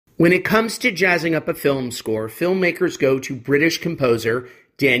When it comes to jazzing up a film score, filmmakers go to British composer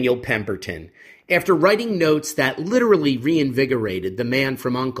Daniel Pemberton. After writing notes that literally reinvigorated The Man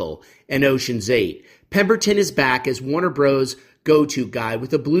from U.N.C.L.E. and Ocean's 8, Pemberton is back as Warner Bros. Go-to guy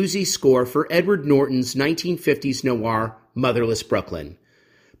with a bluesy score for Edward Norton's 1950s noir Motherless Brooklyn.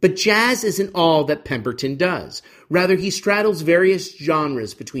 But jazz isn't all that Pemberton does. Rather, he straddles various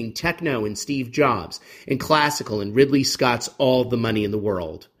genres between techno and Steve Jobs, and classical and Ridley Scott's All the Money in the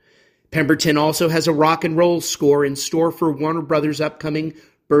World. Pemberton also has a rock and roll score in store for Warner Brothers' upcoming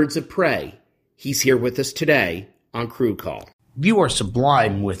Birds of Prey. He's here with us today on Crew Call. You are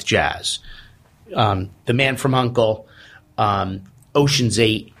sublime with jazz. The Man from U.N.C.L.E., Ocean's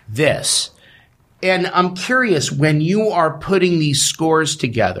 8, this. And I'm curious, when you are putting these scores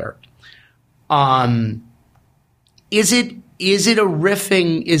together, is it a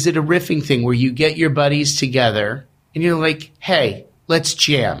riffing thing where you get your buddies together and you're like, hey, let's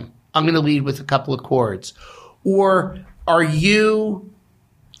jam. I'm going to lead with a couple of chords. Or are you,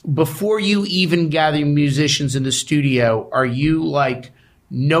 before you even gather musicians in the studio, are you like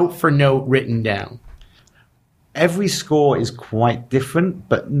note for note written down? Every score is quite different,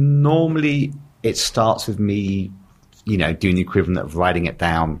 but normally it starts with me, doing the equivalent of writing it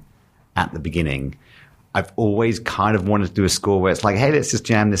down at the beginning. I've always kind of wanted to do a score where it's like, hey, let's just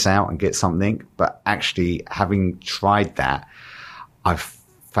jam this out and get something. But actually, having tried that, I've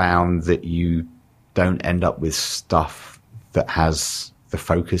found that you don't end up with stuff that has the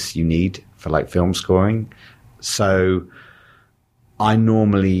focus you need for like film scoring. So I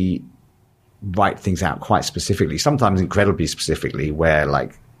normally write things out quite specifically, sometimes incredibly specifically, where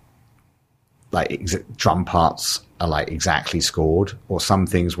like drum parts are like exactly scored, or some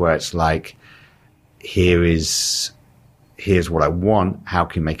things where it's like, here's what I want, how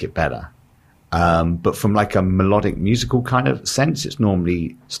can you make it better? But from like a melodic musical kind of sense, it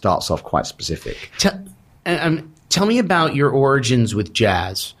normally starts off quite specific. Tell me about your origins with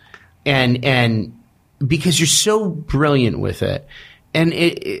jazz, and because you're so brilliant with it, and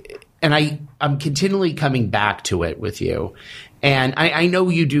I'm continually coming back to it with you. And I know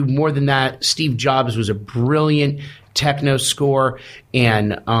you do more than that. Steve Jobs was a brilliant techno score,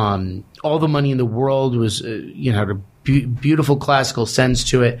 and All the Money in the World was, had a beautiful classical sense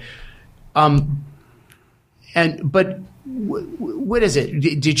to it. But what is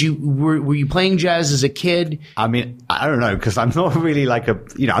it? Were you playing jazz as a kid? I mean, I don't know, because I'm not really like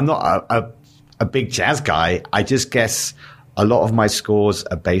I'm not a big jazz guy. I just guess a lot of my scores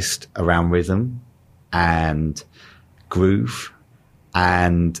are based around rhythm and groove,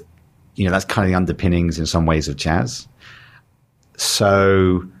 and that's kind of the underpinnings in some ways of jazz.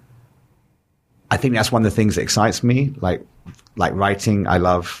 So I think that's one of the things that excites me, like writing. I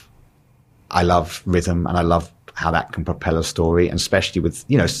love rhythm, and I love how that can propel a story, and especially with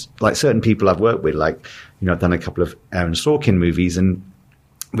like certain people I've worked with, like I've done a couple of Aaron Sorkin movies, and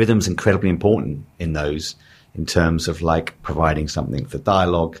rhythm's incredibly important in those, in terms of like providing something for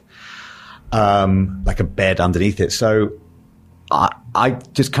dialogue, like a bed underneath it. So I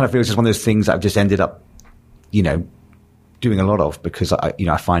just kind of feel it's just one of those things that I've just ended up, doing a lot of, because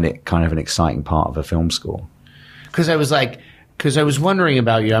I find it kind of an exciting part of a film score. Because I was wondering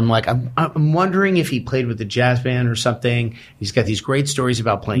about you. I'm like, I'm wondering if he played with the jazz band or something. He's got these great stories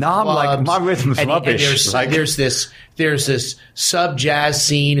about playing clubs. I'm like, my rhythm's rubbish. There's this sub jazz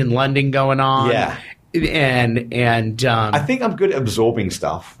scene in London going on. Yeah. And I think I'm good at absorbing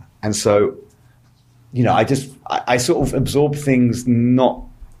stuff, and so I sort of absorb things not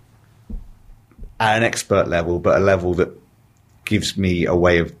at an expert level, but a level that gives me a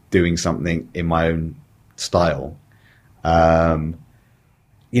way of doing something in my own style.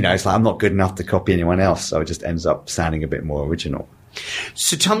 It's like I'm not good enough to copy anyone else, so it just ends up sounding a bit more original.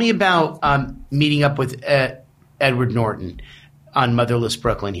 So tell me about meeting up with Edward Norton on Motherless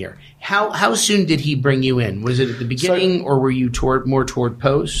Brooklyn here. How soon did he bring you in? Was it at the beginning, or were you more toward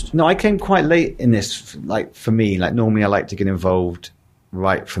post? No, I came quite late in this. Like for me, like normally I like to get involved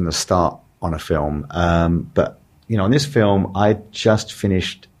right from the start on a film. But on this film, I just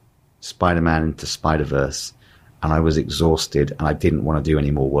finished Spider-Man Into Spider-Verse, and I was exhausted, and I didn't want to do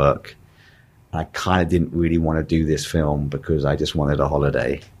any more work. I kind of didn't really want to do this film because I just wanted a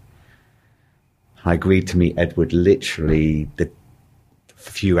holiday. I agreed to meet Edward literally the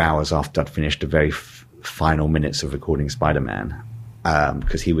few hours after I'd finished the very final minutes of recording Spider-Man,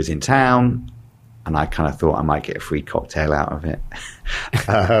 because he was in town, and I kind of thought I might get a free cocktail out of it.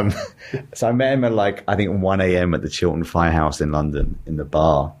 So I met him at I think 1 a.m. at the Chiltern Firehouse in London in the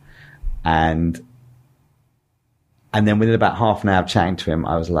bar. And then within about half an hour of chatting to him,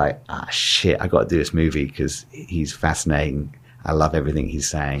 I was like, shit, I got to do this movie because he's fascinating. I love everything he's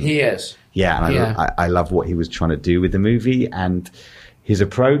saying. He is. Yeah, and I love what he was trying to do with the movie and his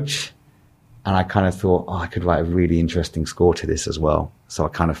approach. And I kind of thought, I could write a really interesting score to this as well. So I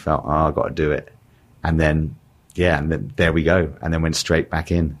kind of felt, I've got to do it. And then, and then there we go. And then went straight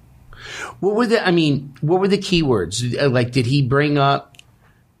back in. What were the keywords? Like, did he bring up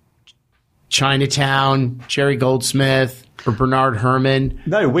Chinatown, Jerry Goldsmith, or Bernard Herrmann?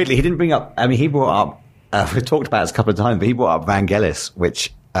 No, weirdly, he didn't bring up, he brought up, we've talked about this a couple of times, but he brought up Vangelis,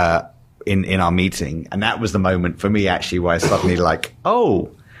 which, in our meeting. And that was the moment for me, actually, where I suddenly like,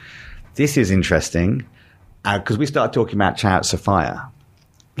 this is interesting. Because we started talking about Chariots of Fire.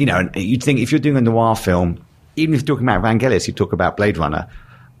 And you'd think if you're doing a noir film, even if you're talking about Vangelis, you'd talk about Blade Runner.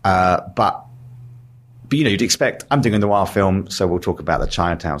 But you'd expect, I'm doing a noir film, so we'll talk about the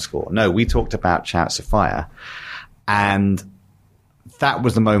Chinatown score. No, we talked about Chariots of Fire. And that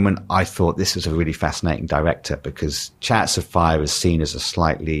was the moment I thought this is a really fascinating director, because Chariots of Fire is seen as a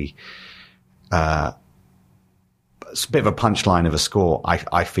slightly, it's a bit of a punchline of a score,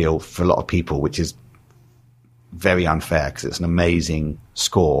 I feel, for a lot of people, which is very unfair because it's an amazing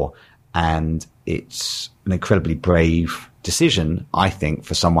score and it's an incredibly brave decision, I think,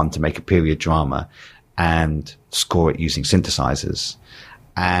 for someone to make a period drama and score it using synthesizers.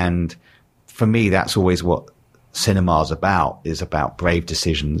 And for me, that's always what cinema is about brave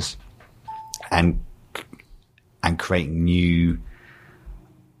decisions and creating new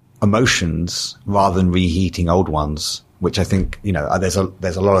emotions rather than reheating old ones, which I think, there's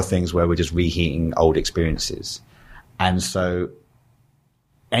a lot of things where we're just reheating old experiences. And so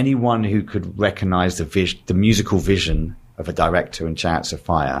anyone who could recognize the musical vision of a director in Chariots of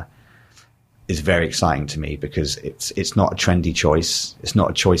Fire is very exciting to me, because it's not a trendy choice. It's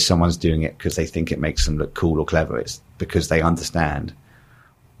not a choice someone's doing it because they think it makes them look cool or clever. It's because they understand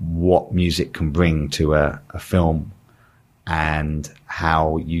what music can bring to a film and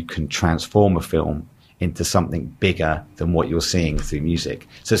how you can transform a film into something bigger than what you're seeing through music.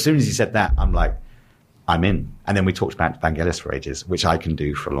 So as soon as he said that, I'm like, I'm in. And then we talked about Vangelis for ages, which I can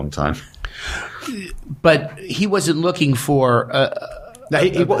do for a long time. But he wasn't looking for... No,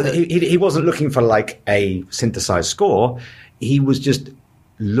 he wasn't looking for like a synthesized score. He was just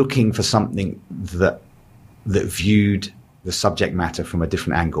looking for something that viewed the subject matter from a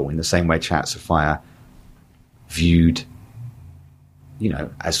different angle, in the same way Chariots of Fire viewed,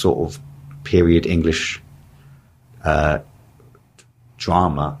 a sort of period English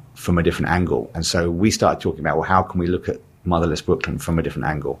drama from a different angle. And so we started talking about, well, how can we look at Motherless Brooklyn from a different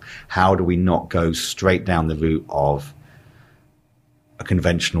angle? How do we not go straight down the route of a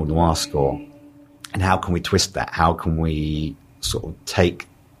conventional noir score? And how can we twist that? How can we sort of take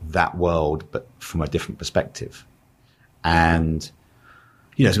that world, but from a different perspective? And,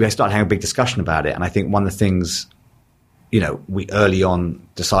 so we started having a big discussion about it. And I think one of the things, we early on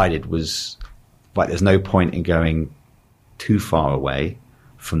decided was, right, there's no point in going too far away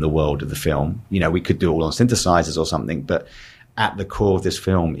from the world of the film. We could do it all on synthesizers or something, but at the core of this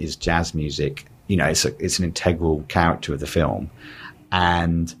film is jazz music. It's an integral character of the film.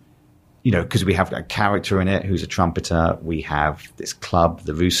 And, because we have a character in it who's a trumpeter, we have this club,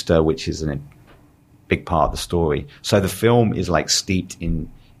 the Rooster, which is a big part of the story. So the film is like steeped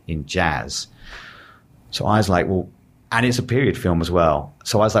in jazz. So I was like, well, and it's a period film as well.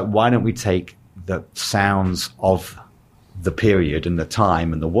 So I was like, why don't we take the sounds of the period and the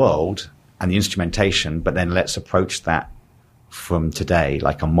time and the world and the instrumentation, but then let's approach that from today,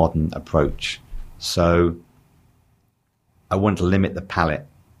 like a modern approach. So I want to limit the palette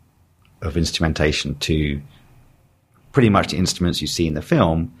of instrumentation to pretty much the instruments you see in the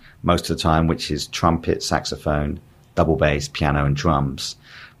film most of the time, which is trumpet, saxophone, double bass, piano, and drums.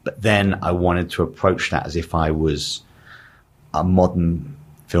 But then I wanted to approach that as if I was a modern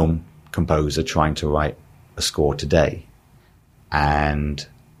film composer trying to write a score today. And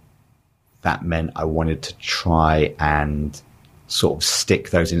that meant I wanted to try and sort of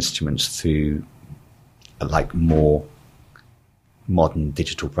stick those instruments through a more modern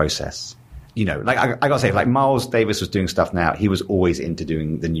digital process. Like I gotta say, like Miles Davis was doing stuff now, he was always into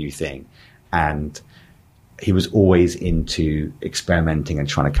doing the new thing. And he was always into experimenting and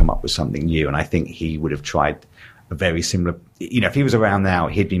trying to come up with something new. And I think he would have tried a very similar, if he was around now,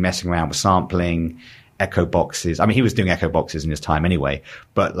 he'd be messing around with sampling, echo boxes. I mean, he was doing echo boxes in his time anyway,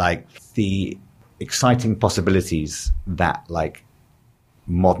 but like the exciting possibilities that like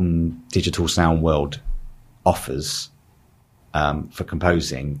modern digital sound world offers for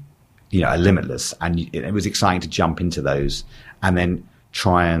composing, are limitless. And it was exciting to jump into those and then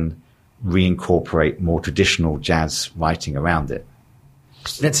try and reincorporate more traditional jazz writing around it.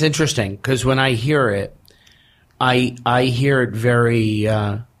 That's interesting, because when I hear it, I hear it very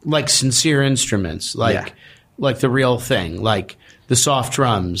like sincere instruments, like the real thing, like the soft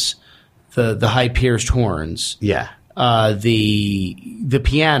drums, the high pierced horns, the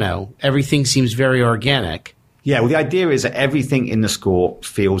piano. Everything seems very organic. Yeah, well, the idea is that everything in the score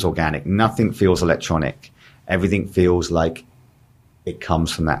feels organic. Nothing feels electronic. Everything feels like it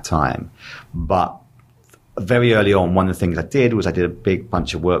comes from that time. But very early on, one of the things I did was I did a big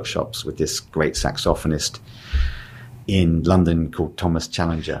bunch of workshops with this great saxophonist in London called Thomas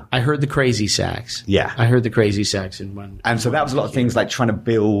Challenger. I heard the crazy sax. Yeah. I heard the crazy sax in one. And so that was a lot of things like trying to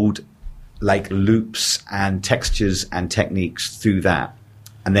build like loops and textures and techniques through that.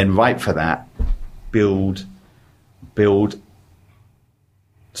 And then right for that, build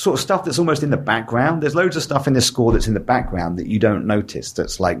sort of stuff that's almost in the background. There's loads of stuff in this score that's in the background that you don't notice,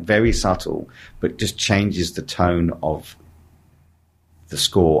 that's like very subtle, but just changes the tone of the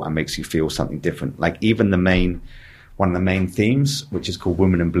score and makes you feel something different. Like even one of the main themes, which is called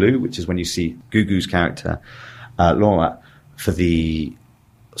Woman in Blue, which is when you see Gugu's character, Laura, for the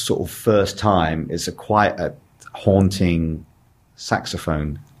sort of first time, is quite a haunting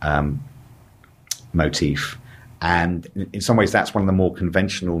saxophone motif. And in some ways, that's one of the more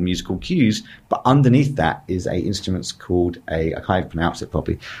conventional musical cues. But underneath that is a instrument called I can't pronounce it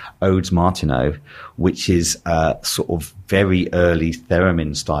properly, Odes Martineau, which is a sort of very early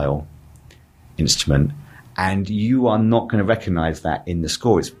theremin style instrument. And you are not going to recognize that in the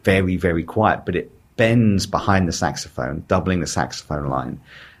score. It's very, very quiet, but it bends behind the saxophone, doubling the saxophone line,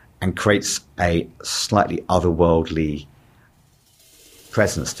 and creates a slightly otherworldly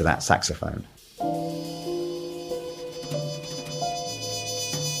presence to that saxophone.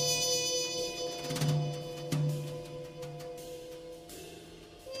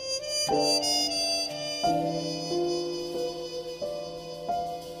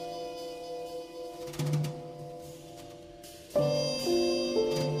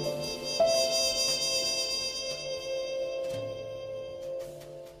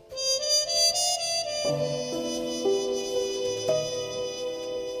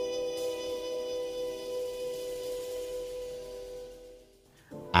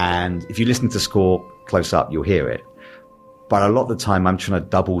 And if you listen to the score close up, you'll hear it. But a lot of the time, I'm trying to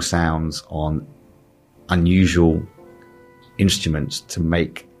double sounds on unusual instruments to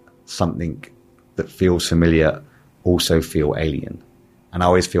make something that feels familiar also feel alien. And I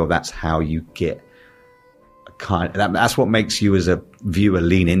always feel that's how you get that's what makes you as a viewer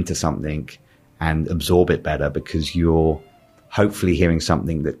lean into something and absorb it better, because you're hopefully hearing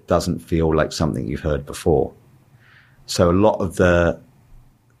something that doesn't feel like something you've heard before. So a lot of the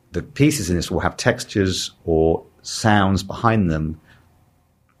pieces in this will have textures or sounds behind them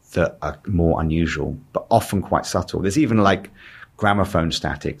that are more unusual, but often quite subtle. There's even like gramophone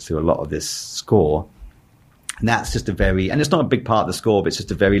static through a lot of this score. And that's just and it's not a big part of the score, but it's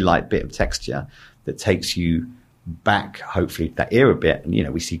just a very light bit of texture that takes you back, hopefully, to that era bit.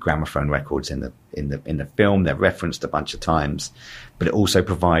 And, we see gramophone records in the film. They're referenced a bunch of times, but it also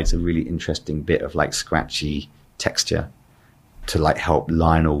provides a really interesting bit of like scratchy texture to like help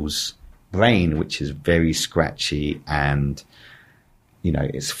Lionel's brain, which is very scratchy and,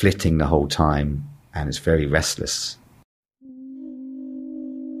 it's flitting the whole time and it's very restless.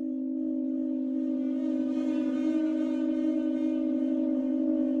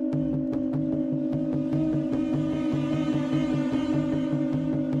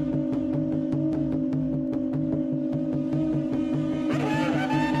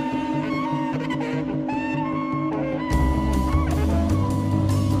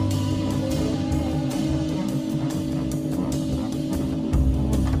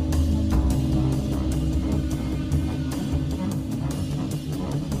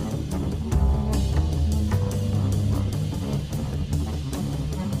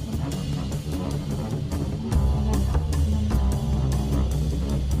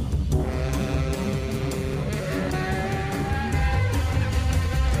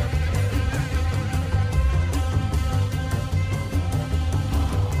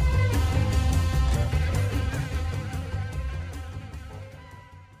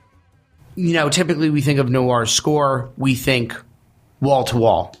 Typically we think of noir score, we think wall to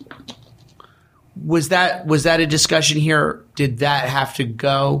wall. Was that a discussion here? Did that have to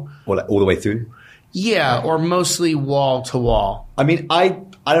go all the way through? Yeah, or mostly wall to wall. I mean, I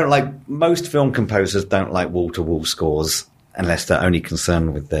don't like, most film composers don't like wall to wall scores unless they're only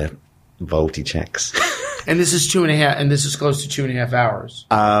concerned with their royalty checks. And this is 2.5, and this is close to 2.5 hours.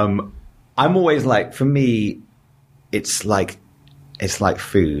 I'm always like, for me, it's like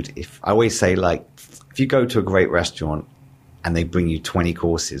food. If I always say, like, if you go to a great restaurant and they bring you 20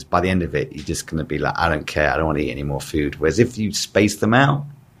 courses, by the end of it, you're just going to be like, I don't care. I don't want to eat any more food. Whereas if you space them out,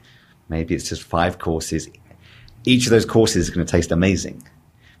 maybe it's just 5 courses. Each of those courses is going to taste amazing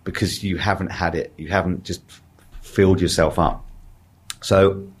because you haven't had it. You haven't just filled yourself up.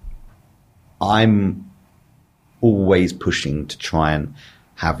 So I'm always pushing to try and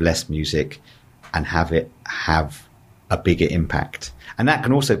have less music and have it have a bigger impact. And that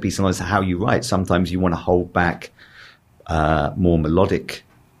can also be sometimes how you write. Sometimes you want to hold back more melodic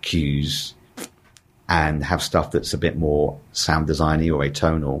cues and have stuff that's a bit more sound designy or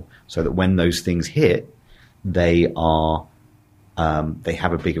atonal, so that when those things hit, they have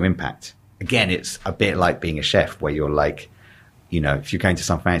a bigger impact. Again, it's a bit like being a chef, where you're like, if you're going to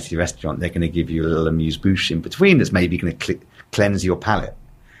some fancy restaurant, they're going to give you a little amuse-bouche in between that's maybe going to cleanse your palate.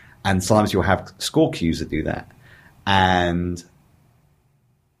 And sometimes you'll have score cues that do that. And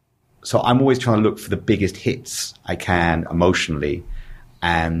so I'm always trying to look for the biggest hits I can emotionally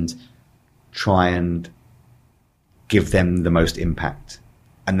and try and give them the most impact.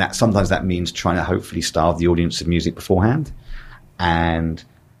 And that sometimes that means trying to hopefully starve the audience of music beforehand. And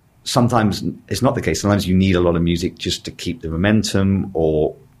sometimes it's not the case. Sometimes you need a lot of music just to keep the momentum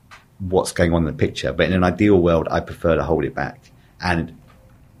or what's going on in the picture. But in an ideal world, I prefer to hold it back. And,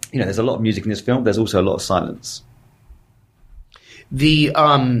 there's a lot of music in this film. There's also a lot of silence.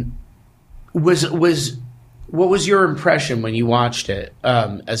 What was your impression when you watched it,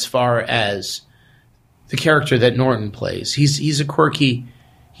 as far as the character that Norton plays? He's a quirky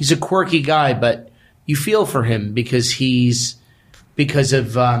guy, but you feel for him because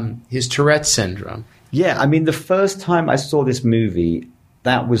of his Tourette's syndrome. Yeah, I mean, the first time I saw this movie,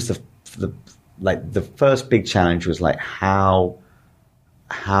 that was the first big challenge was like, how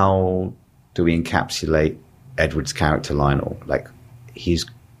do we encapsulate Edward's character Lionel? Like, he's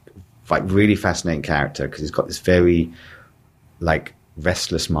like really fascinating character because he's got this very like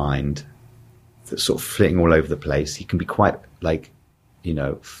restless mind that's sort of flitting all over the place. He can be quite like,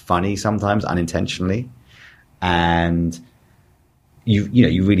 funny sometimes unintentionally, and you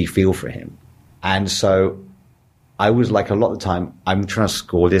really feel for him. And so I was like, a lot of the time I'm trying to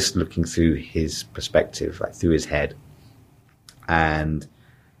score this looking through his perspective, like through his head. And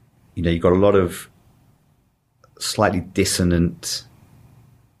you've got a lot of slightly dissonant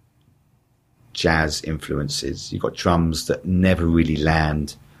jazz influences. You've got drums that never really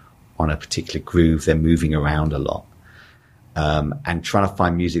land on a particular groove. They're moving around a lot. And trying to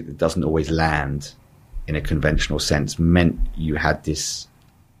find music that doesn't always land in a conventional sense meant you had this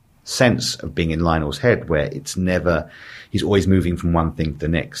sense of being in Lionel's head where he's always moving from one thing to the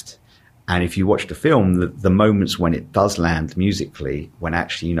next. And if you watch the film, the moments when it does land musically, when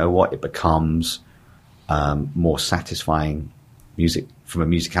actually, it becomes more satisfying music from a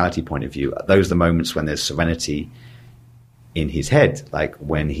musicality point of view, those are the moments when there's serenity in his head, like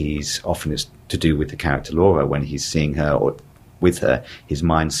when often it's to do with the character Laura, when he's seeing her or with her, his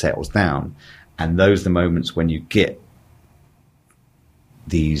mind settles down. And those are the moments when you get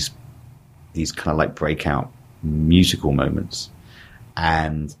these kind of like breakout musical moments.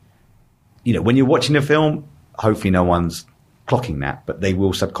 And, when you're watching a film, hopefully no one's clocking that, but they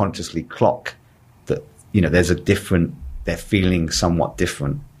will subconsciously clock that, they're feeling somewhat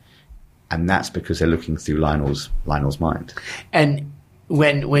different. And that's because they're looking through Lionel's mind. And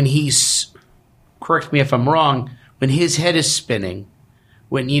when he's, correct me if I'm wrong, when his head is spinning,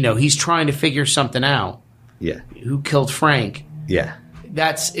 when, he's trying to figure something out. Yeah. Who killed Frank? Yeah.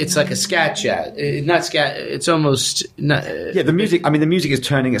 It's like a scat jazz. Not scat. It's almost. The music. I mean, the music is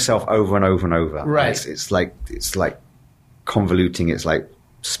turning itself over and over and over. Right. It's like convoluting. It's like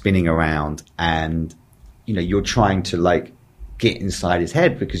spinning around, and you're trying to like get inside his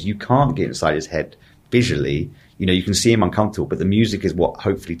head because you can't get inside his head visually. You can see him uncomfortable, but the music is what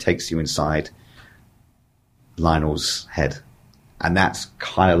hopefully takes you inside Lionel's head, and that's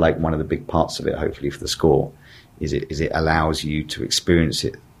kind of like one of the big parts of it. Hopefully, for the score. Is it allows you to experience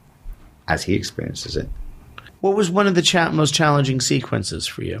it as he experiences it. What was one of the most challenging sequences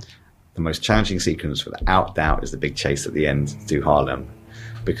for you? The most challenging sequence, without doubt, is the big chase at the end through Harlem,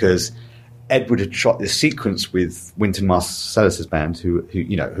 because Edward had shot this sequence with Wynton Marsalis's band, who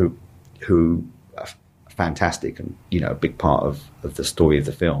are fantastic and a big part of the story of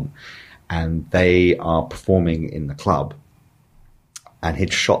the film, and they are performing in the club, and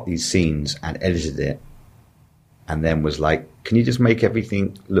he'd shot these scenes and edited it. And then was like, can you just make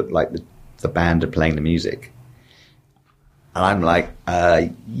everything look like the band are playing the music? And I'm like,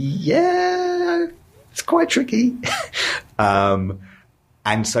 yeah, it's quite tricky. And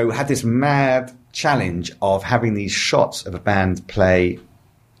so we had this mad challenge of having these shots of a band play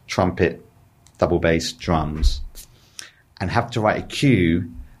trumpet, double bass, drums. and have to write a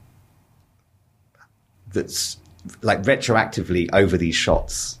cue that's like retroactively over these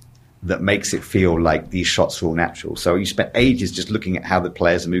shots that makes it feel like these shots are all natural. So you spent ages just looking at how the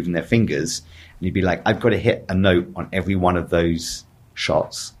players are moving their fingers, and you'd be like, I've got to hit a note on every one of those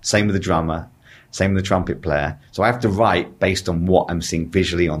shots. Same with the drummer, same with the trumpet player. So I have to write based on what I'm seeing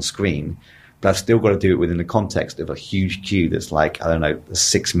visually on screen, but I've still got to do it within the context of a huge cue that's like, I don't know, a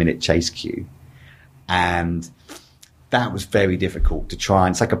 6-minute chase cue. And that was very difficult to try.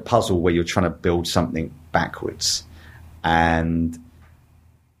 And it's like a puzzle where you're trying to build something backwards. And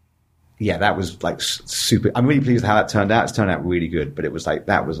yeah, that was like super. I'm really pleased with how that turned out. It's turned out really good, but it was like,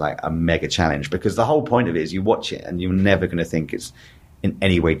 that was like a mega challenge, because the whole point of it is you watch it and you're never going to think it's in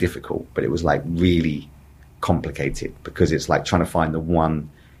any way difficult, but it was like really complicated, because it's like trying to find the one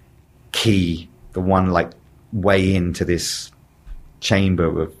key, the one like way into this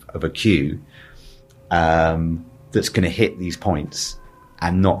chamber of a cue that's going to hit these points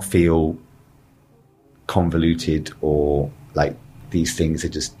and not feel convoluted or like these things are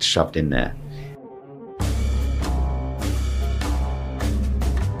just shoved in there.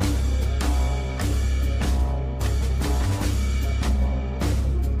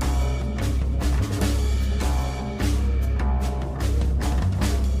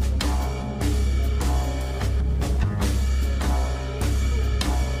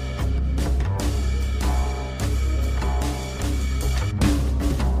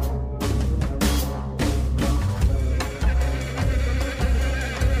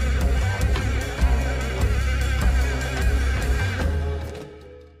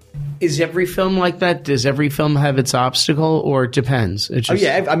 Is every film like that? Does every film have its obstacle, or it depends? It just,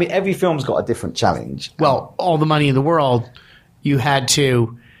 I mean, every film's got a different challenge. Well, All the Money in the World, you had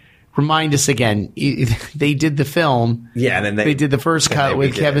to remind us again. They did the film. Yeah, and then they did the first cut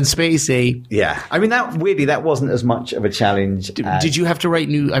with Kevin Spacey. Yeah. I mean, that wasn't as much of a challenge. Did you have to write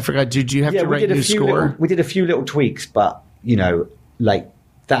new? I forgot. Did you have to write new score? We did a few little tweaks, but, you know, like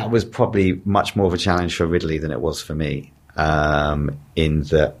that was probably much more of a challenge for Ridley than it was for me. In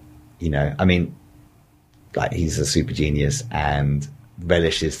that, you know, I mean, like he's a super genius and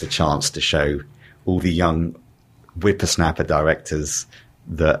relishes the chance to show all the young whippersnapper directors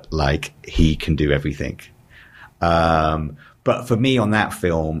that like he can do everything. But for me on that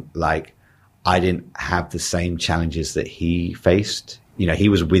film, like I didn't have the same challenges that he faced. You know, he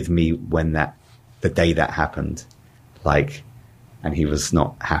was with me when the day that happened, like, and he was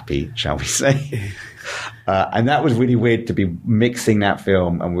not happy, shall we say. And that was really weird to be mixing that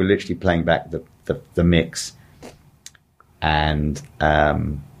film, and we're literally playing back the mix. And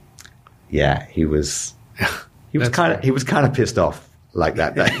yeah, he was kind of pissed off like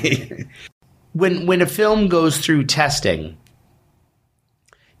that day. When a film goes through testing,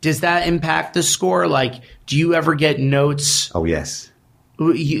 does that impact the score? Like, do you ever get notes? Oh yes.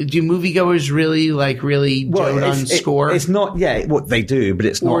 Do moviegoers really dote on score? It's not, yeah, what they do, but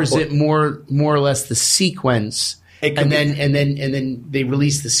it's not. Or is it more or less the sequence, and then they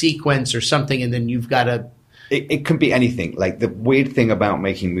release the sequence or something, and then you've got to. It can be anything. Like the weird thing about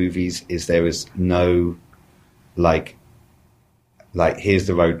making movies is there is no, like here's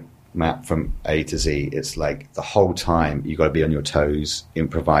the road map from A to Z. It's like the whole time you got to be on your toes,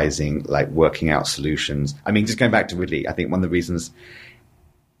 improvising, like working out solutions. I mean, just going back to Ridley, I think one of the reasons.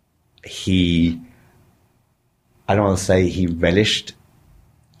 I don't want to say he relished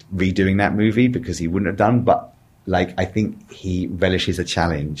redoing that movie, because he wouldn't have done, but like I think he relishes a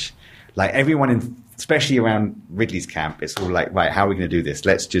challenge. Like everyone especially around Ridley's camp, it's all like, right, how are we going to do this?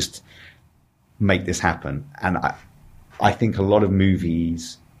 Let's just make this happen. And I think a lot of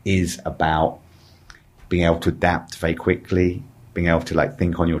movies is about being able to adapt very quickly, being able to like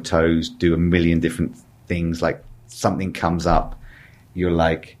think on your toes, do a million different things. Like something comes up, you're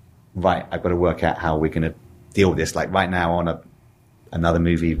like, right, I've got to work out how we're going to deal with this. Like right now on another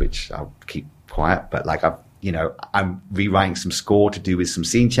movie, which I'll keep quiet, but like I'm rewriting some score to do with some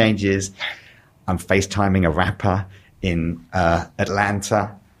scene changes. I'm FaceTiming a rapper in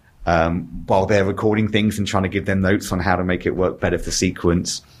Atlanta while they're recording things and trying to give them notes on how to make it work better for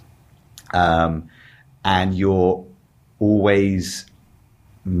sequence. And you're always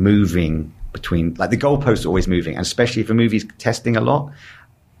moving between, like the goalposts are always moving, and especially if a movie's testing a lot,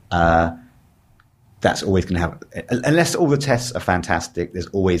 that's always going to have, unless all the tests are fantastic, there's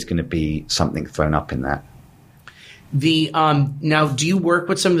always going to be something thrown up in that. Now, do you work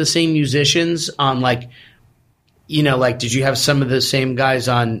with some of the same musicians on did you have some of the same guys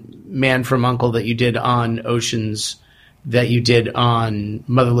on Man from U.N.C.L.E. that you did on Oceans, that you did on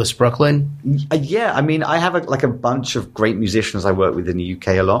Motherless Brooklyn? Yeah, I mean, I have a bunch of great musicians I work with in the UK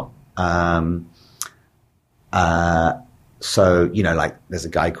a lot. So, like there's a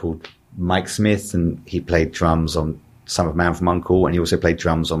guy called Mike Smith, and he played drums on Some of Man from U.N.C.L.E., and he also played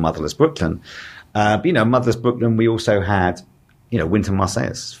drums on Motherless Brooklyn. But, Motherless Brooklyn, we also had, Wynton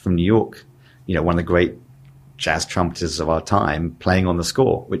Marsalis from New York, one of the great jazz trumpeters of our time, playing on the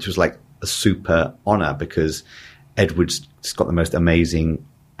score, which was like a super honor because Edward's got the most amazing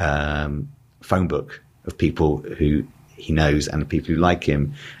phone book of people who he knows and people who like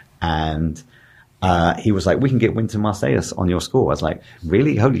him. And he was like, we can get Wynton Marsalis on your score. I was like,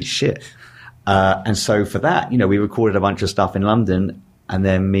 really? Holy shit. And so for that, we recorded a bunch of stuff in London, and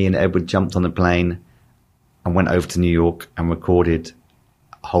then me and Edward jumped on the plane and went over to New York and recorded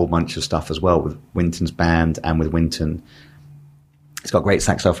a whole bunch of stuff as well with Wynton's band and with Wynton. He's got a great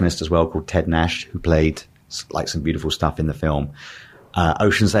saxophonist as well called Ted Nash, who played like some beautiful stuff in the film.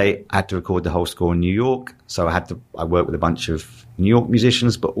 Ocean's 8, I had to record the whole score in New York. So I worked with a bunch of New York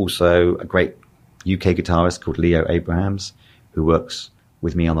musicians, but also a great UK guitarist called Leo Abrahams, who works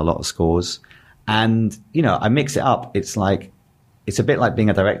with me on a lot of scores. And, I mix it up. It's a bit like being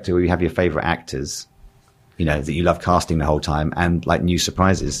a director where you have your favorite actors, that you love casting the whole time, and like new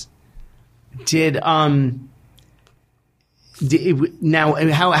surprises. Now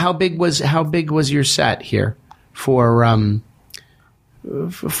how big was your set here for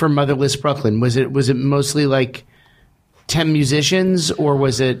Motherless Brooklyn? Was it mostly like 10 musicians, or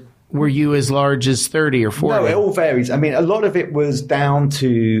were you as large as 30 or 40? No, it all varies. I mean, a lot of it was down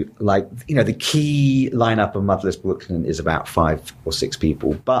to the key lineup of Motherless Brooklyn is about 5 or 6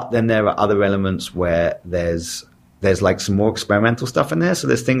 people. But then there are other elements where there's like some more experimental stuff in there. So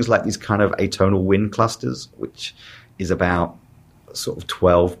there's things like these kind of atonal wind clusters, which is about sort of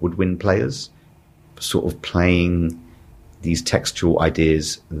 12 woodwind players sort of playing these textual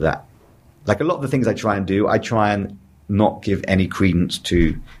ideas that, like a lot of the things I try and do, I try and not give any credence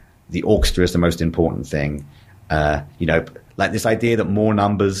to the orchestra is the most important thing. Like this idea that more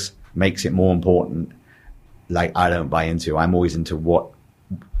numbers makes it more important. Like I don't buy into. I'm always into what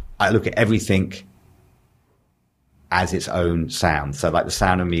I look at everything as its own sound. So like the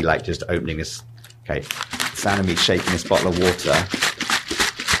sound of me, like just opening this, the sound of me shaking this bottle of water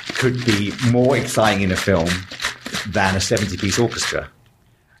could be more exciting in a film than a 70-piece orchestra,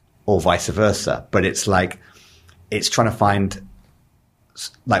 or vice versa. But it's like, it's trying to find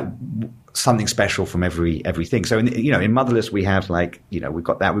like something special from everything. So in Motherless we have we've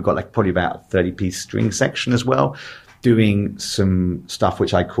got like probably about a 30-piece string section as well, doing some stuff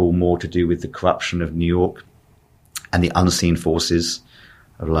which I call more to do with the corruption of New York and the unseen forces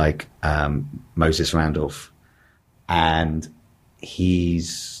of Moses Randolph. And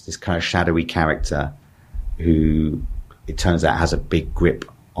he's this kind of shadowy character who it turns out has a big grip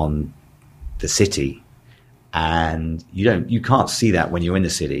on the city. And you can't see that when you're in the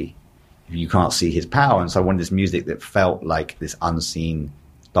city. You can't see his power. And so I wanted this music that felt like this unseen,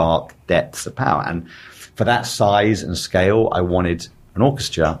 dark depths of power. And for that size and scale, I wanted an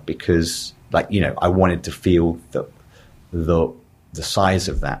orchestra because, I wanted to feel the size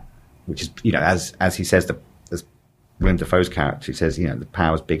of that, which is, as he says, as Willem Dafoe's character, he says, the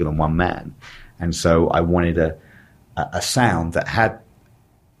power is bigger than one man. And so I wanted a sound that had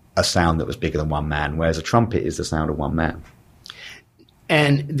a sound that was bigger than one man, whereas a trumpet is the sound of one man.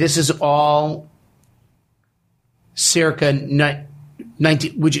 And this is all circa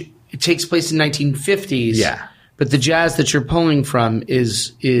 19, which it takes place in 1950s. Yeah. But the jazz that you're pulling from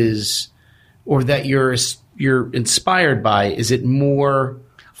is or that you're inspired by, is it more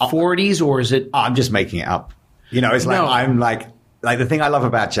 40s or is it? I'm just making it up. It's like, no. I'm like the thing I love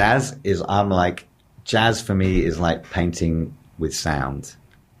about jazz is jazz for me is like painting with sound.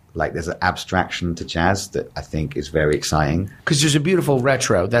 Like there's an abstraction to jazz that I think is very exciting. Because there's a beautiful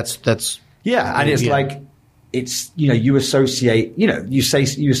retro. That's yeah, and it's like it's you associate you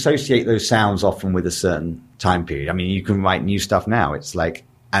associate those sounds often with a certain time period. I mean, you can write new stuff now. It's like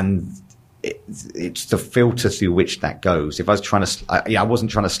it's the filter through which that goes. If I was trying to, I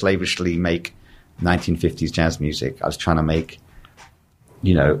wasn't trying to slavishly make 1950s jazz music. I was trying to make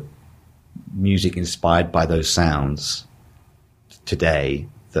music inspired by those sounds today.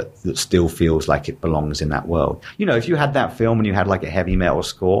 That still feels like it belongs in that world. If you had that film and you had like a heavy metal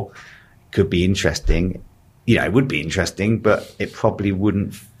score, it could be interesting. It would be interesting, but it probably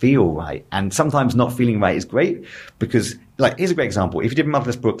wouldn't feel right. And sometimes not feeling right is great because, here's a great example. If you did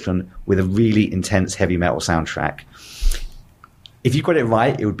Motherless Brooklyn with a really intense heavy metal soundtrack, if you got it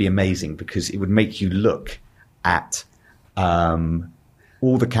right, it would be amazing because it would make you look at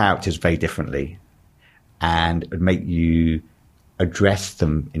all the characters very differently, and it would make you address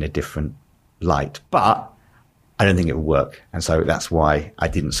them in a different light. But I don't think it would work. And so that's why I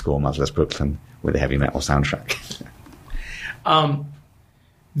didn't score Motherless Brooklyn with a heavy metal soundtrack.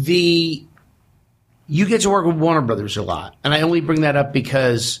 You get to work with Warner Brothers a lot, and I only bring that up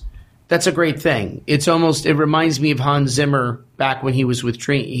because that's a great thing. It reminds me of Hans Zimmer back when he was with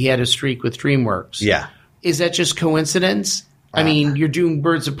he had a streak with DreamWorks. Yeah. Is that just coincidence? I mean, you're doing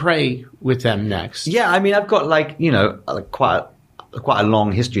Birds of Prey with them next. Yeah, I mean, I've got quite a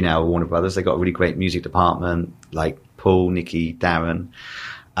long history now with Warner Brothers. They got a really great music department, like Paul, Nikki, Darren.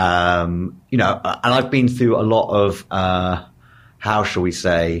 And I've been through a lot of how shall we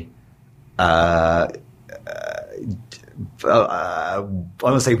say, I don't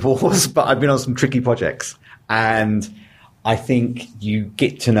want to say wars, but I've been on some tricky projects. And I think you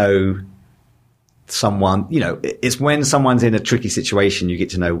get to know someone, it's when someone's in a tricky situation, you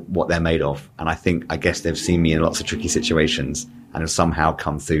get to know what they're made of. And I guess they've seen me in lots of tricky situations and have somehow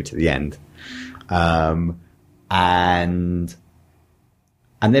come through to the end. And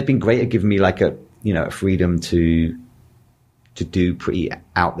they've been great at giving me like a freedom to do pretty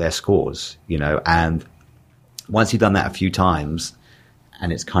out there scores, and once you've done that a few times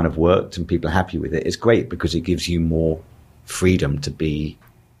and it's kind of worked and people are happy with it, it's great because it gives you more freedom to be,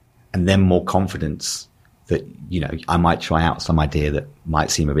 and then more confidence that, I might try out some idea that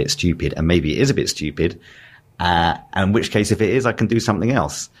might seem a bit stupid, and maybe it is a bit stupid. And in which case, if it is, I can do something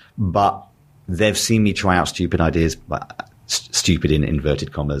else. But they've seen me try out stupid ideas, stupid in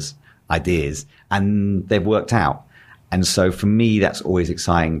inverted commas, ideas, and they've worked out. And so for me, that's always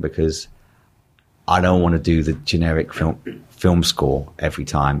exciting because I don't want to do the generic film score every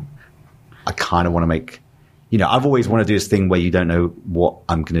time. I kind of want to make, I've always wanted to do this thing where you don't know what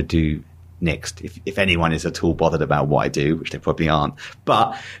I'm going to do next. If anyone is at all bothered about what I do, which they probably aren't.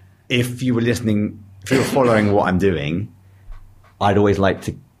 But if you were listening, if you were following what I'm doing, I'd always like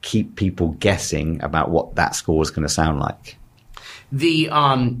to keep people guessing about what that score is going to sound like.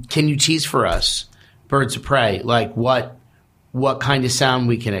 Can you tease for us Birds of Prey? Like what kind of sound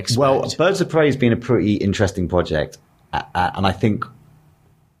we can expect? Well, Birds of Prey has been a pretty interesting project. And I think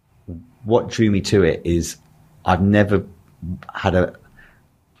what drew me to it is I've never had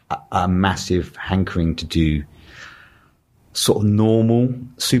a massive hankering to do sort of normal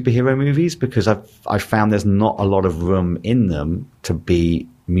superhero movies because I've found there's not a lot of room in them to be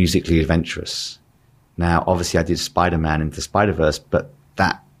musically adventurous. Now, obviously, I did Spider-Man into Spider-Verse, but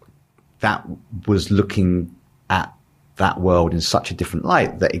that was looking at that world in such a different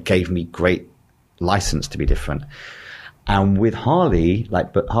light that it gave me great license to be different. And with Harley,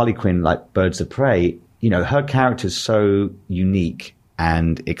 Harley Quinn, like Birds of Prey, her character's so unique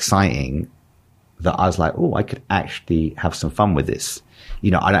and exciting that I was like, oh, I could actually have some fun with this. I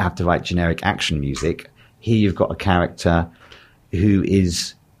don't have to write generic action music. Here you've got a character who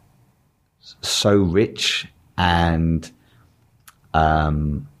is so rich and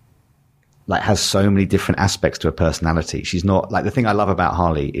has so many different aspects to her personality. She's not the thing I love about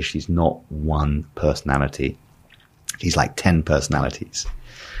Harley is she's not one personality. She's like 10 personalities.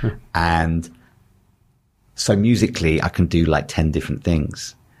 And so musically I can do 10 different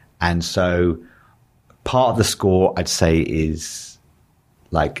things. And so part of the score I'd say is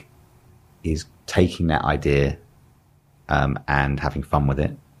taking that idea and having fun with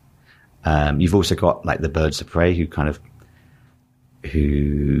it. You've also got the Birds of Prey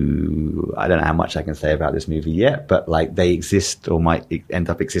who I don't know how much I can say about this movie yet, but they exist or might end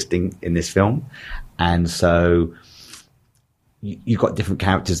up existing in this film. And so you've got different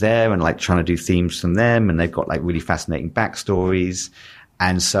characters there and trying to do themes from them, and they've got really fascinating backstories.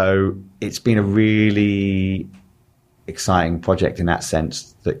 And so it's been a really exciting project in that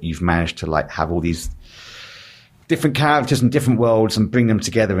sense that you've managed to have all these different characters and different worlds and bring them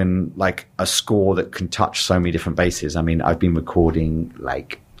together in a score that can touch so many different bases. I mean, I've been recording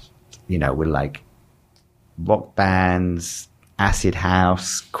with rock bands, acid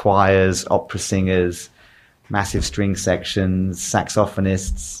house, choirs, opera singers, massive string sections,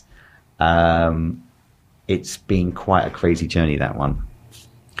 saxophonists. It's been quite a crazy journey, that one.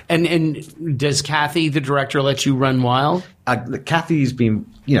 And does Kathy, the director, let you run wild? Kathy's been,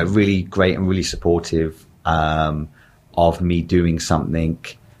 really great and really supportive of me doing something,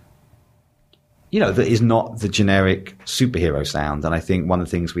 that is not the generic superhero sound. And I think one of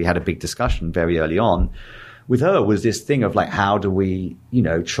the things we had a big discussion very early on with her was this thing of how do we,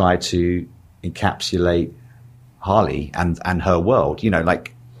 try to encapsulate Harley and her world.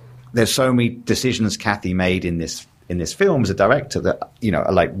 There's so many decisions Kathy made in this film as a director that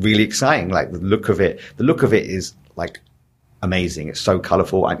are really exciting. The look of it is amazing. It's so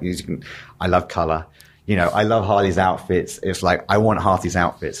colorful. I love color. I love Harley's outfits. It's I want Harley's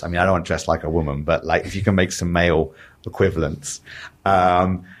outfits. I mean, I don't want to dress like a woman, but if you can make some male equivalents.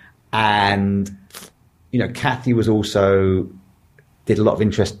 And Kathy was also did a lot of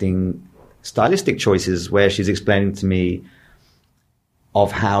interesting stylistic choices where she's explaining to me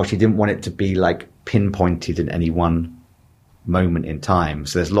of how she didn't want it to be like pinpointed in any one moment in time.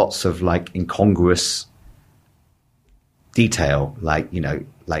 So there's lots of like incongruous detail, like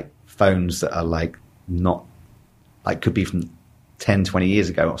phones that are like not like could be from 10, 20 years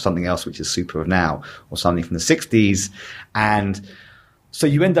ago, or something else which is super of now, or something from the 60s. And so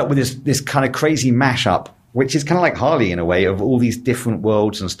you end up with this kind of crazy mashup, which is kind of like Harley in a way, of all these different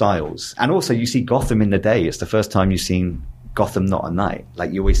worlds and styles. And also you see Gotham in the day. It's the first time you've seen Gotham not at night.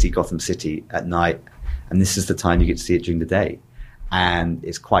 Like you always see Gotham City at night, and this is the time you get to see it during the day. And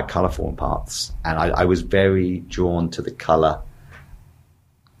it's quite colourful in parts. And I was very drawn to the colour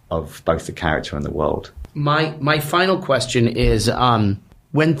of both the character and the world. My final question is,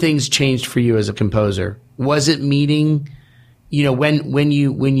 when things changed for you as a composer, was it meeting, when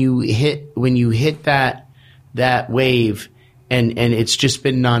you hit that wave and it's just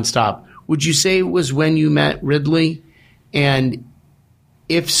been nonstop? Would you say it was when you met Ridley? And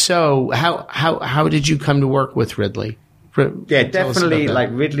if so, how did you come to work with Ridley? Yeah, definitely. Like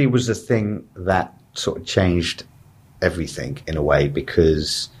Ridley was the thing that sort of changed everything in a way,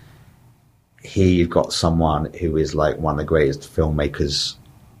 because here you've got someone who is like one of the greatest filmmakers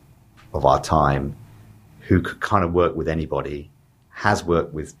of our time, who could kind of work with anybody, has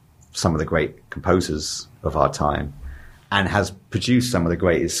worked with some of the great composers of our time, and has produced some of the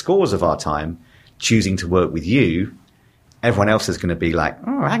greatest scores of our time, choosing to work with you. Everyone else is going to be like,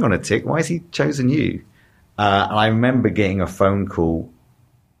 oh, hang on a tick, why has he chosen you? And I remember getting a phone call.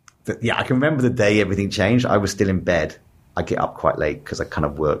 I can remember the day everything changed. I was still in bed. I get up quite late because I kind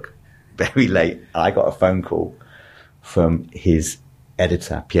of work very late. And I got a phone call from his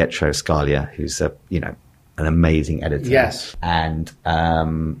editor, Pietro Scalia, who's an amazing editor. Yes. And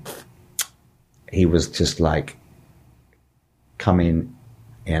he was just like, come in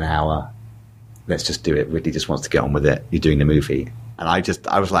an hour. Let's just do it. Ridley just wants to get on with it. You're doing the movie. And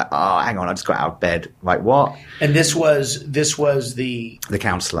I was like, oh, hang on. I just got out of bed. Like, what? And this was the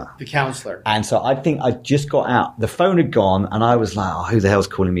counselor. The counselor. And so I think I just got out. The phone had gone, and I was like, oh, who the hell's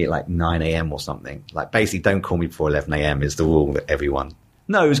calling me at like 9 a.m. or something? Like, basically, don't call me before 11 a.m. is the rule that everyone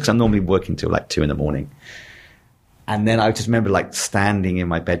knows, because I'm normally working till like 2 a.m. And then I just remember like standing in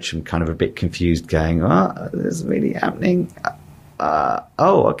my bedroom, kind of a bit confused, going, oh, this is really happening. Oh,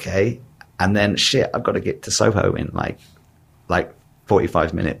 okay. And then, shit, I've got to get to Soho in like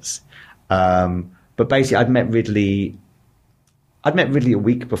 45 minutes. But basically, I'd met Ridley a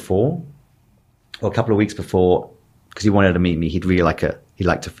week before, or a couple of weeks before, because he wanted to meet me. He liked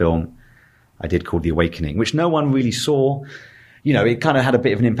a film I did called The Awakening, which no one really saw. It kind of had a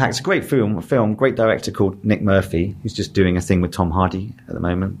bit of an impact. It's a great film, great director called Nick Murphy, who's just doing a thing with Tom Hardy at the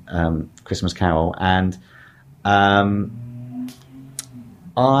moment, Christmas Carol. And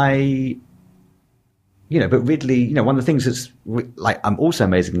but Ridley, one of the things that's like, I'm also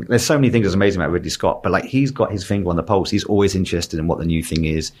amazing. There's so many things that's amazing about Ridley Scott, but like, he's got his finger on the pulse. He's always interested in what the new thing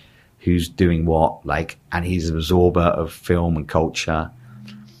is, who's doing what, like, and he's an absorber of film and culture.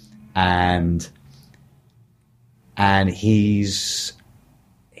 And he's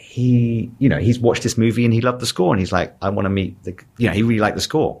watched this movie and he loved the score, and he's like, I want to meet he really liked the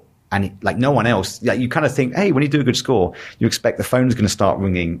score. And like no one else, you kind of think, hey, when you do a good score, you expect the phone's going to start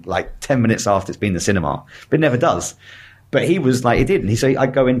ringing like 10 minutes after it's been in the cinema, but it never does. But he was like, it did. And he said,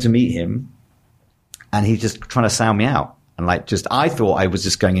 I'd go in to meet him, and he's just trying to sound me out. And like, I thought I was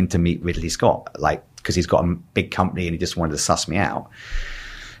just going in to meet Ridley Scott, like, because he's got a big company and he just wanted to suss me out.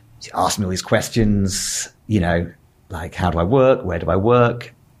 He asked me all these questions, like, how do I work? Where do I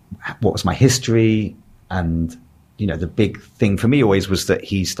work? What was my history? And the big thing for me always was that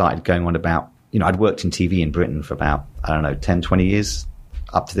he started going on about, I'd worked in TV in Britain for about, 10, 20 years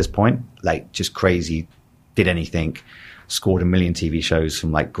up to this point, like just crazy, did anything, scored a million TV shows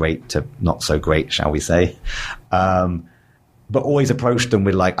from like great to not so great, shall we say. But always approached them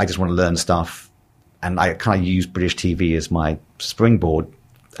with like, I just want to learn stuff. And I kind of used British TV as my springboard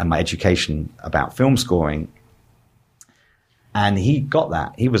and my education about film scoring. And he got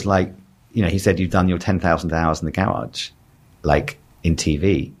that. He was like, he said, you've done your 10,000 hours in the garage, like in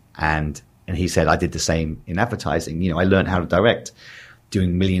TV. And he said, I did the same in advertising. I learned how to direct,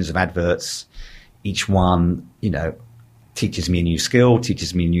 doing millions of adverts. Each one, teaches me a new skill,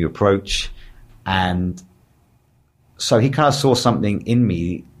 teaches me a new approach. And so he kind of saw something in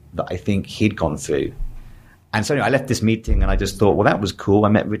me that I think he'd gone through. And so anyway, I left this meeting and I just thought, well, that was cool. I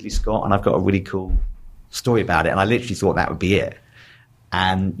met Ridley Scott and I've got a really cool story about it. And I literally thought that would be it.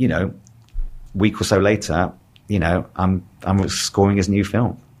 And, week or so later, I'm scoring his new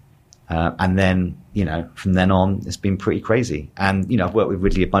film. And then, from then on, it's been pretty crazy. And, I've worked with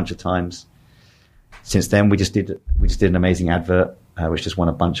Ridley a bunch of times. Since then, we just did an amazing advert, which just won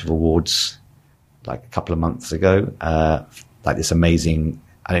a bunch of awards like a couple of months ago. Like this amazing,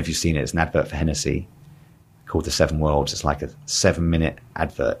 I don't know if you've seen it, it's an advert for Hennessy called The Seven Worlds. It's like a 7-minute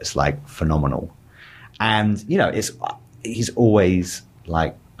advert. It's like phenomenal. And, he's always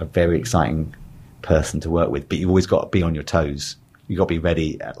like a very exciting person to work with, but you've always got to be on your toes. You've got to be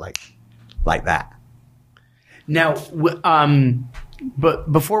ready at like that. Now,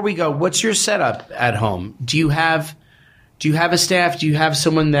 but before we go, what's your setup at home? Do you have a staff? Do you have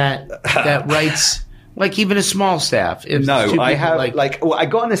someone that writes, like even a small staff? No, I have I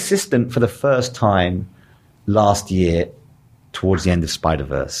got an assistant for the first time last year towards the end of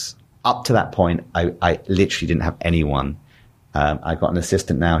Spider-Verse. Up to that point, I literally didn't have anyone. I got an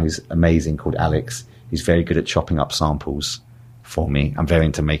assistant now who's amazing called Alex. He's very good at chopping up samples for me. I'm very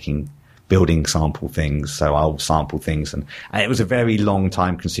into building sample things, so I'll sample things, and it was a very long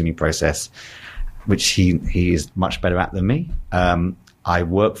time consuming process, which he is much better at than me. I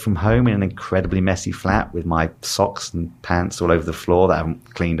work from home in an incredibly messy flat with my socks and pants all over the floor that I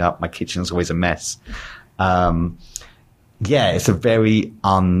haven't cleaned up. My kitchen's always a mess. It's a very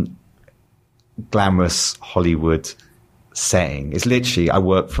unglamorous Hollywood setting. It's literally, I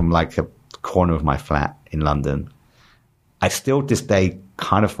work from like a corner of my flat in London. I still, this day,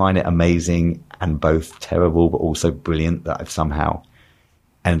 kind of find it amazing and both terrible but also brilliant that I've somehow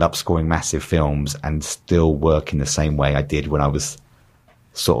ended up scoring massive films and still work in the same way I did when I was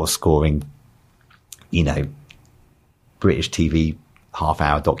sort of scoring, British TV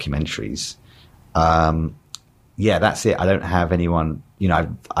half-hour documentaries. That's it. I don't have anyone, I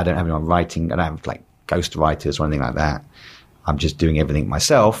don't have anyone writing. I don't have like ghost writers or anything like that. I'm just doing everything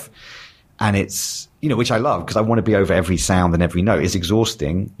myself. And it's, which I love because I want to be over every sound and every note. It's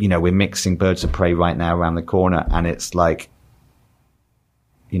exhausting. We're mixing Birds of Prey right now around the corner, and it's like,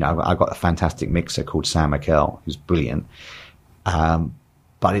 I've got a fantastic mixer called Sam McKell, who's brilliant.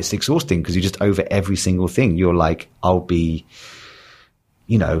 But it's exhausting because you're just over every single thing. You're like, I'll be,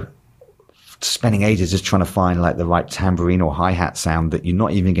 spending ages just trying to find like the right tambourine or hi-hat sound that you're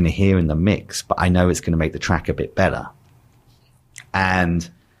not even going to hear in the mix, but I know it's going to make the track a bit better. And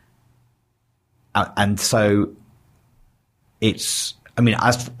so it's,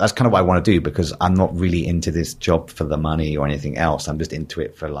 that's kind of what I want to do, because I'm not really into this job for the money or anything else. I'm just into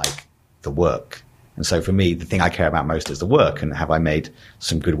it for like the work. And so for me, the thing I care about most is the work. And have I made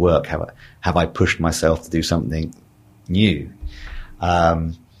some good work? Have I pushed myself to do something new?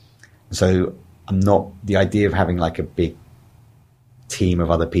 So I'm not, the idea of having like a big team of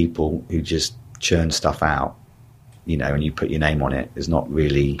other people who just churn stuff out, and you put your name on it, is not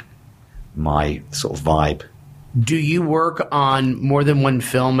really my sort of vibe. Do you work on more than one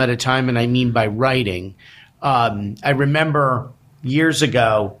film at a time? And I mean by writing. I remember years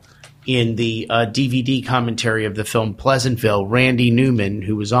ago in the DVD commentary of the film Pleasantville, Randy Newman,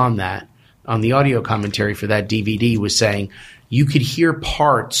 who was on the audio commentary for that DVD, was saying you could hear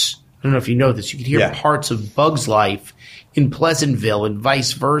parts, I don't know if you know this, you could hear parts of Bug's Life in Pleasantville and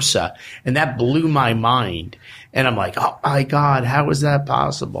vice versa. And that blew my mind. And I'm like, oh my God, how is that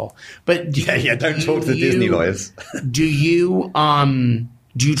possible? But don't talk to the Disney lawyers. Do you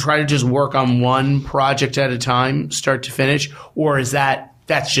try to just work on one project at a time, start to finish, or is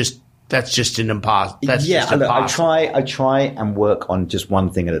that's just an impossible? I try and work on just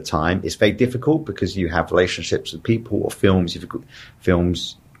one thing at a time. It's very difficult because you have relationships with people or films. You've got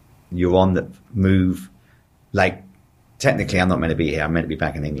films you're on that move. Like, technically, I'm not meant to be here. I'm meant to be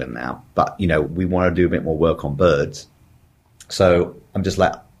back in England now. But, we want to do a bit more work on birds. So I'm just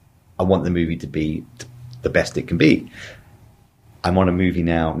like, I want the movie to be the best it can be. I'm on a movie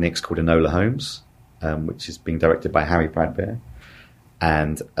now next called Enola Holmes, which is being directed by Harry Bradbeer.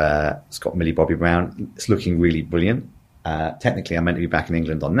 And it's got Millie Bobby Brown. It's looking really brilliant. Technically, I'm meant to be back in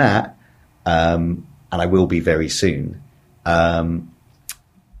England on that. And I will be very soon.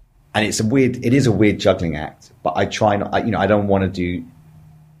 And it is a weird juggling act, but I try not, I don't want to be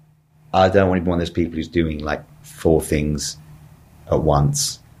one of those people who's doing like 4 things at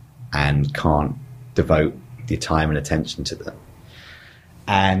once and can't devote the time and attention to them.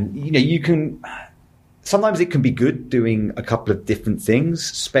 And, sometimes it can be good doing a couple of different things,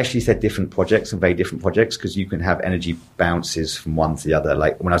 especially if they're different projects and very different projects, because you can have energy bounces from one to the other.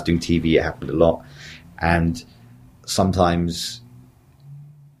 Like when I was doing TV, it happened a lot. And sometimes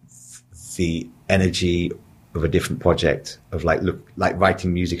the energy of a different project of like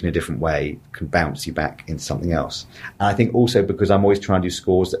writing music in a different way can bounce you back into something else. And I think also because I'm always trying to do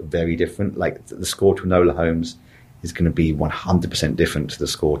scores that are very different, like the score to Enola Holmes is going to be 100% different to the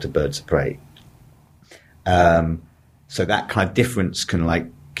score to Birds of Prey. So that kind of difference can like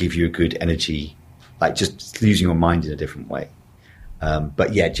give you a good energy, like just losing your mind in a different way.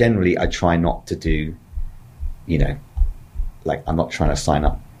 But yeah, generally I try not to do, you know, like I'm not trying to sign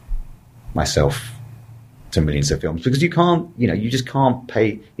up myself to millions of films, because you can't, you know, you just can't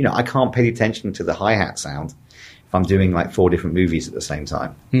pay, you know, I can't pay attention to the hi-hat sound if I'm doing like 4 different movies at the same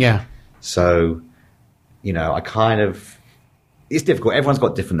time. Yeah. So, you know, it's difficult. Everyone's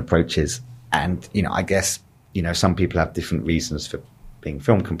got different approaches. And, you know, I guess, you know, some people have different reasons for being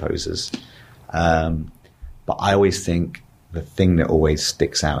film composers. But I always think the thing that always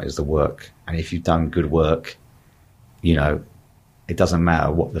sticks out is the work. And if you've done good work, you know, it doesn't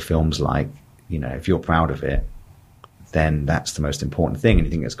matter what the film's like. You know, if you're proud of it, then that's the most important thing. And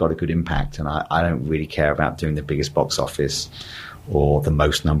you think it's got a good impact. And I don't really care about doing the biggest box office or the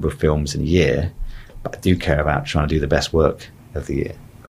most number of films in a year, but I do care about trying to do the best work of the year.